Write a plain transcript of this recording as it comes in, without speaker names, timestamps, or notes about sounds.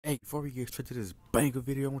Hey, before we get straight to this banger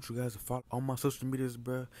video, I want you guys to follow all my social medias,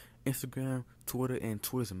 bro. Instagram, Twitter, and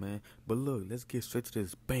Twitter, man. But look, let's get straight to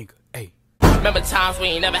this banger. Hey. Remember times we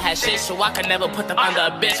ain't never had shit, so I could never put them under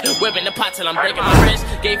a bitch. Whipping the pot till I'm breaking my wrist.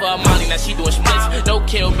 Gave her a molly, now she doing splits. No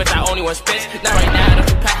kill, bitch, I only want splits. Not right now,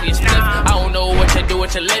 the pack is split. I don't know what you do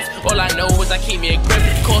with your lips. All I know is I keep me a grip.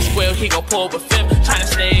 Cold square, he gon' pull with fifth. Trying to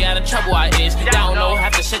stay out of trouble, I is. Y'all don't know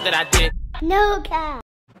half the shit that I did. No cap.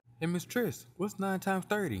 Hey, Miss Triss, what's 9 times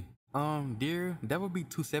 30? Dear, that would be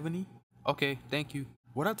 270. Okay, thank you.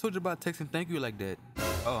 What I told you about texting thank you like that?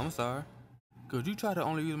 Oh, I'm sorry. Could you try to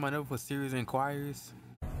only use my number for serious inquiries?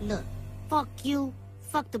 Look, fuck you.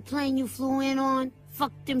 Fuck the plane you flew in on.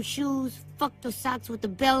 Fuck them shoes. Fuck the socks with the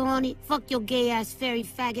bell on it. Fuck your gay ass fairy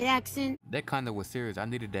faggot accent. That kinda was serious. I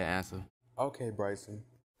needed that answer. Okay, Brysxxn.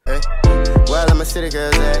 Hey, well, I'm a city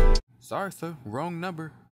girl's at. Sorry, sir. Wrong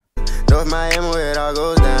number. North Miami where it all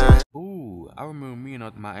goes down. Ooh, I remember me in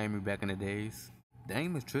North Miami back in the days.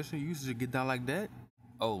 Dang, Miss Trisha, you used to get down like that?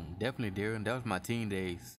 Oh, definitely, Darren. That was my teen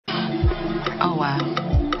days. Oh, wow.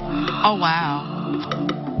 Oh, wow.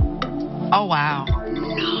 Oh, wow.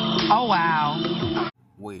 Oh, wow.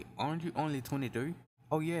 Wait, aren't you only 23?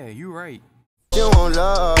 Oh, yeah, you're right. You want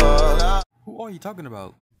love. Who are you talking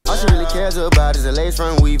about? All she really cares about is a lace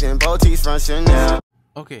front weaving, boutiques from Chanel.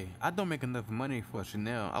 Okay, I don't make enough money for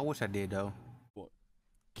Chanel. I wish I did, though. What?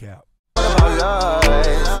 Cap.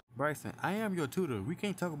 Brysxxn, I am your tutor. We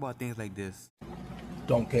can't talk about things like this.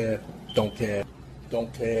 Don't care, don't care,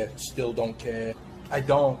 don't care, still don't care. I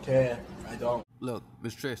don't care, I don't. Look,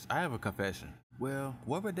 Miss Trish, I have a confession. Well,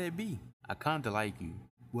 what would that be? I kinda like you.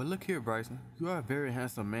 Well, look here, Brysxxn. You are a very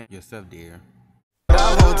handsome man yourself, dear.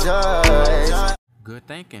 I won't judge. Good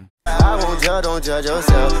thinking. I won't judge, don't judge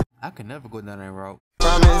yourself. I can never go down that route.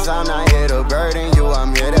 Promise I'm not here to burden you,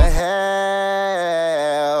 I'm here to help.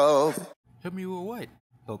 Help me with what?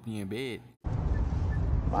 Help you in bed.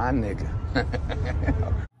 My nigga.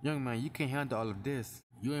 Young man, you can't handle all of this.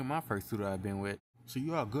 You ain't my first tutor I've been with. So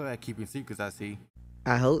you are good at keeping secrets, I see.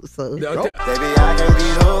 I hope so. Baby, I can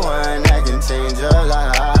be the one that can change your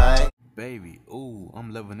life. Baby, ooh,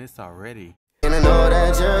 I'm loving this already. And I know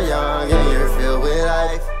that you're young and you're filled with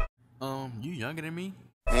life. You younger than me?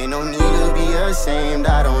 Ain't no need to be ashamed,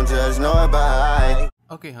 I don't judge nor bite.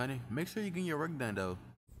 Okay, honey, make sure you get your work done, though.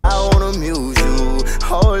 I wanna amuse you,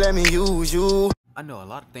 oh, let me use you. I know a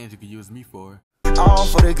lot of things you could use me for. All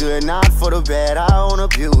for the good, not for the bad, I won't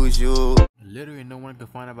abuse you. Literally no one can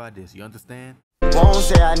find about this, you understand? Won't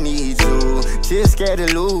say I need you, just scared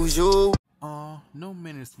to lose you. No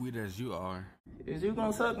man as sweet as you are. Is you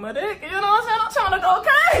gonna suck my dick? You know what I'm saying? I'm trying to go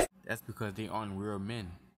crazy. That's because they aren't real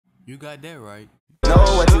men. You got that right. Know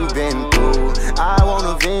what you've been through, I won't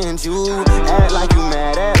avenge you. Act like you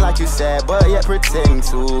mad, act like you sad, but yet pretend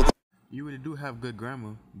to. You really do have good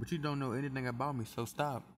grammar, but you don't know anything about me, so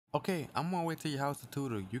stop. Okay, I'm on my way to your house to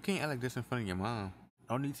tutor. You can't act like this in front of your mom.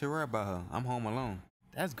 Don't need to worry about her. I'm home alone.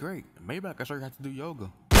 That's great. Maybe I can show you how to do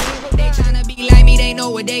yoga. They tryna be like me, they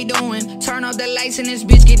know what they doing. Turn off the lights and this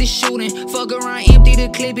bitch get to shooting. Fuck around, empty the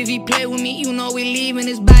clip. If he play with me, you know we leaving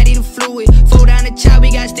his body to fluid. Fold down the chop,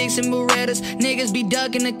 we got sticks and Berettas. Niggas be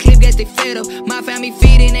ducking the clip, guess they fed up. My family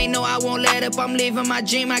feeding, they know I won't let up. I'm living my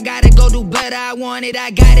dream, I gotta go do better. I want it,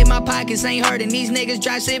 I got it, my pockets ain't hurting. These niggas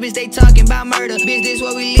drive slippers, they talking about murder. Bitch, this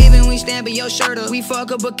what we living, we stamping your shirt up. We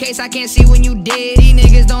fuck up a case, I can't see when you dead. These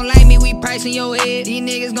niggas don't like me, we pricing your head. These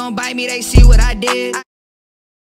niggas gon' bite me, they see what I did.